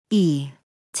I.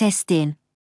 Testyn.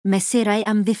 Mesurau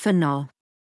amddiffynol.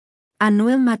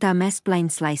 Annwyl madames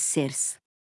blaenslais sirs.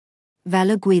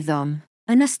 Fel y gwyddom,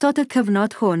 yn ystod y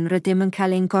cyfnod hwn rydym yn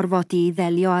cael ein gorfodi i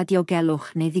ddelio â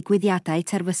diogelwch neu ddigwyddiadau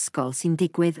terfysgol sy'n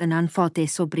digwydd yn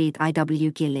anffodus o bryd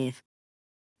IW gilydd.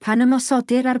 Pan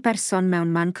ymosodir ar berson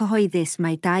mewn man cyhoeddus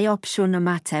mae 2 opsiwn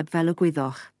ymateb fel y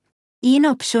gwyddwch.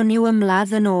 Un opsiwn yw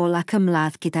ymladd yn ôl ac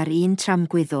ymladd gyda'r un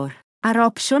tramgwyddwr, a'r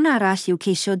opsiwn arall yw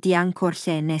ceisio dianc o'r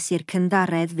lle nes i'r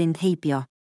cyndaredd fynd heibio.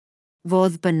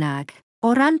 Fodd bynnag,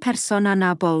 o ran person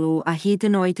anabol a hyd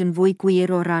yn oed yn fwy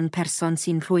gwir o ran person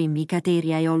sy'n rhwymi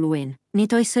gadeiriau olwyn,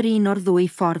 nid oes yr un o'r 2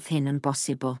 ffordd hyn yn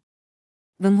bosibl.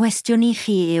 Fy nghwestiwn i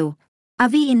chi yw, a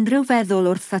fi unrhyw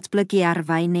feddwl wrth ddatblygu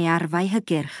arfau neu arfau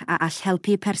hygyrch a all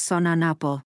helpu person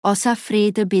anabol, os a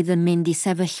phryd y bydd yn mynd i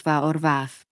sefyllfa o'r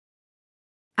fath.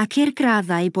 Ac i'r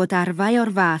graddau bod arfau o'r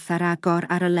fath ar agor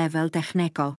ar y lefel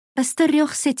dechnegol,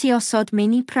 ystyriwch sut i osod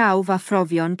meini prawf a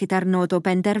phrofion gyda'r nod o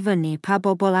benderfynu pa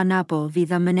bobl anabol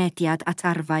fydd ymynediad at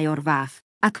arfau o'r fath,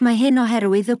 ac mae hyn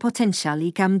oherwydd y potensial i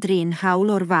gamdrin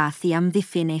hawl o'r fath i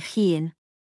amddiffyn eich hun.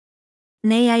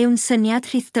 Neu yw'n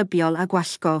syniad rhythdybiol a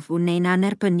gwallgof neu'n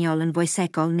anerbyniol yn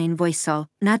foesegol neu'n foesol,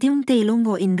 nad yw'n deilwng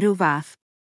o unrhyw fath.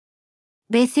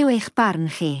 Beth yw eich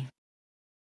barn chi?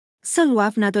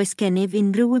 Sylwaf nad oes gennyf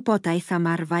unrhyw wybodaeth am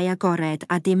arfau agored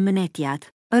a dim mynediad.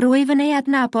 Yr wyf yn ei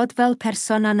adnabod fel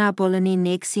person anabol yn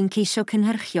unig sy'n ceisio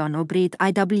cynhyrchion o bryd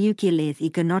IW gilydd i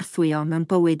gynorthwyo mewn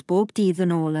bywyd bob dydd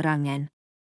yn ôl yr angen.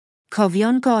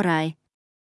 Cofio'n gorau.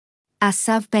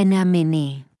 Asaf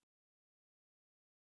Benamini.